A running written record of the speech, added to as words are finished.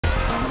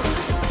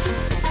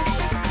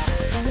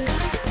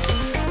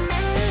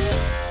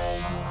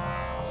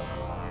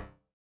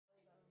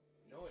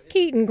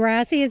Keaton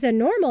Grassi is a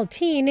normal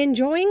teen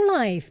enjoying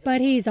life,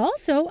 but he's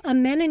also a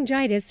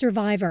meningitis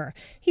survivor.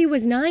 He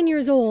was 9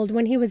 years old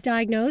when he was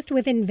diagnosed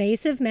with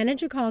invasive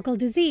meningococcal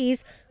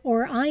disease,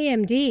 or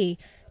IMD.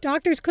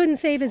 Doctors couldn't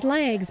save his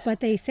legs, but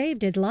they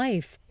saved his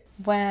life.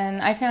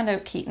 When I found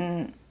out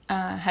Keaton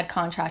had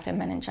contracted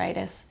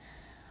meningitis,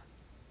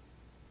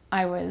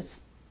 I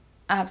was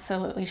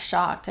absolutely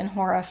shocked and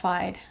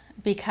horrified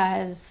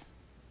because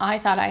I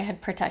thought I had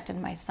protected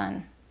my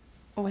son.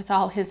 With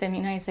all his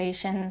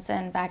immunizations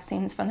and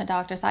vaccines from the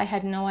doctors, I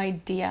had no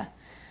idea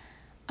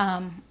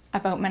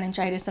about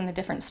meningitis and the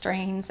different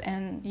strains,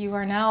 and you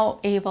are now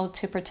able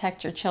to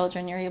protect your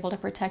children, you're able to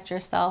protect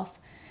yourself.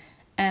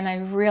 And I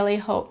really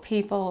hope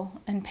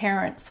people and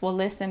parents will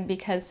listen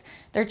because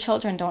their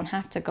children don't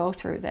have to go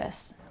through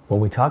this. When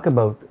we talk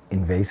about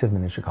invasive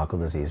meningococcal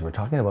disease, we're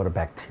talking about a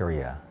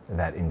bacteria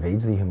that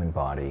invades the human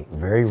body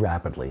very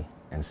rapidly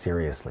and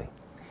seriously.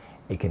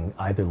 It can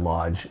either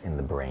lodge in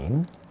the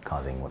brain,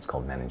 causing what's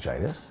called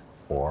meningitis,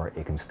 or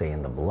it can stay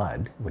in the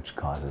blood, which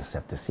causes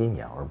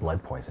septicemia or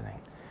blood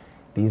poisoning.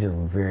 These are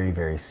very,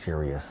 very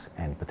serious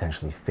and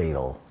potentially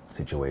fatal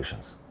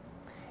situations.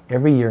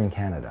 Every year in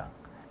Canada,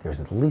 there's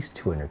at least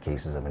 200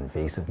 cases of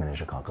invasive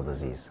meningococcal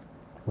disease,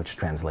 which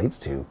translates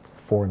to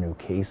 4 new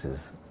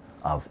cases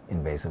of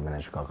invasive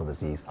meningococcal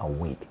disease a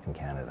week in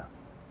Canada.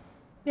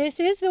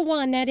 This is the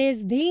one that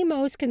is the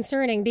most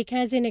concerning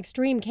because in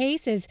extreme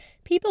cases,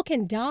 people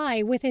can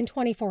die within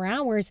 24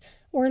 hours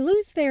or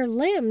lose their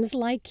limbs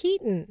like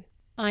Keaton.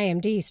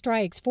 IMD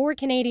strikes 4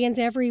 Canadians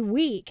every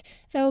week.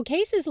 Though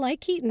cases like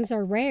Keaton's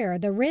are rare,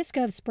 the risk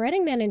of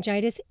spreading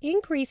meningitis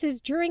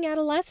increases during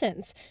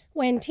adolescence,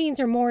 when teens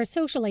are more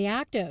socially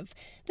active.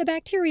 The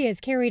bacteria is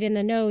carried in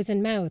the nose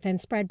and mouth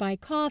and spread by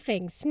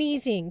coughing,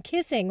 sneezing,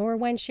 kissing, or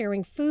when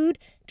sharing food,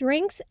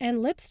 drinks,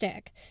 and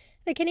lipstick.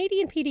 The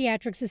Canadian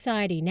Pediatric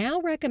Society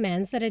now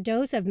recommends that a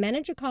dose of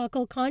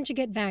meningococcal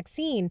conjugate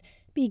vaccine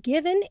be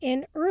given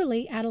in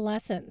early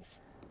adolescence.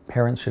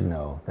 Parents should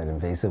know that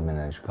invasive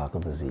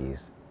meningococcal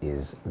disease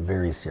is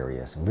very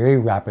serious, very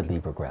rapidly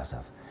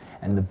progressive,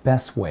 and the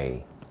best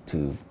way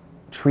to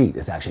treat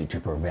is actually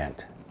to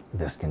prevent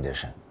this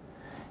condition.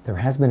 There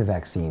has been a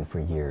vaccine for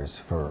years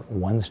for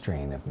one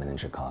strain of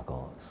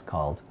meningococcal. It's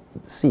called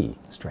C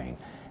strain,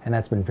 and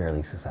that's been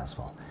fairly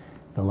successful.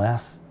 The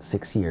last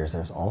 6 years,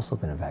 there's also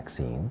been a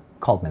vaccine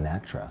called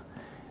Menactra,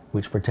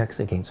 which protects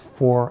against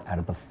 4 out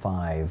of the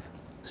 5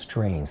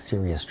 strains,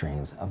 serious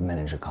strains of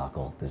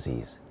meningococcal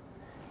disease.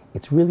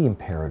 It's really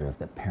imperative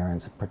that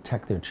parents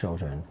protect their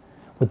children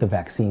with the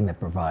vaccine that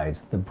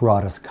provides the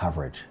broadest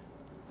coverage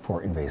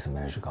for invasive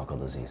meningococcal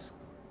disease.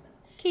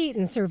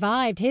 Keaton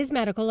survived his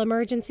medical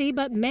emergency,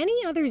 but many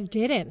others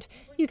didn't.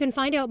 You can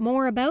find out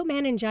more about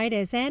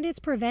meningitis and its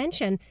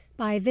prevention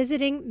by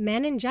visiting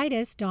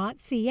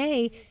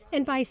meningitis.ca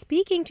and by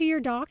speaking to your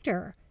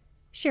doctor.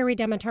 Sherry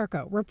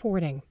Demetarco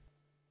reporting.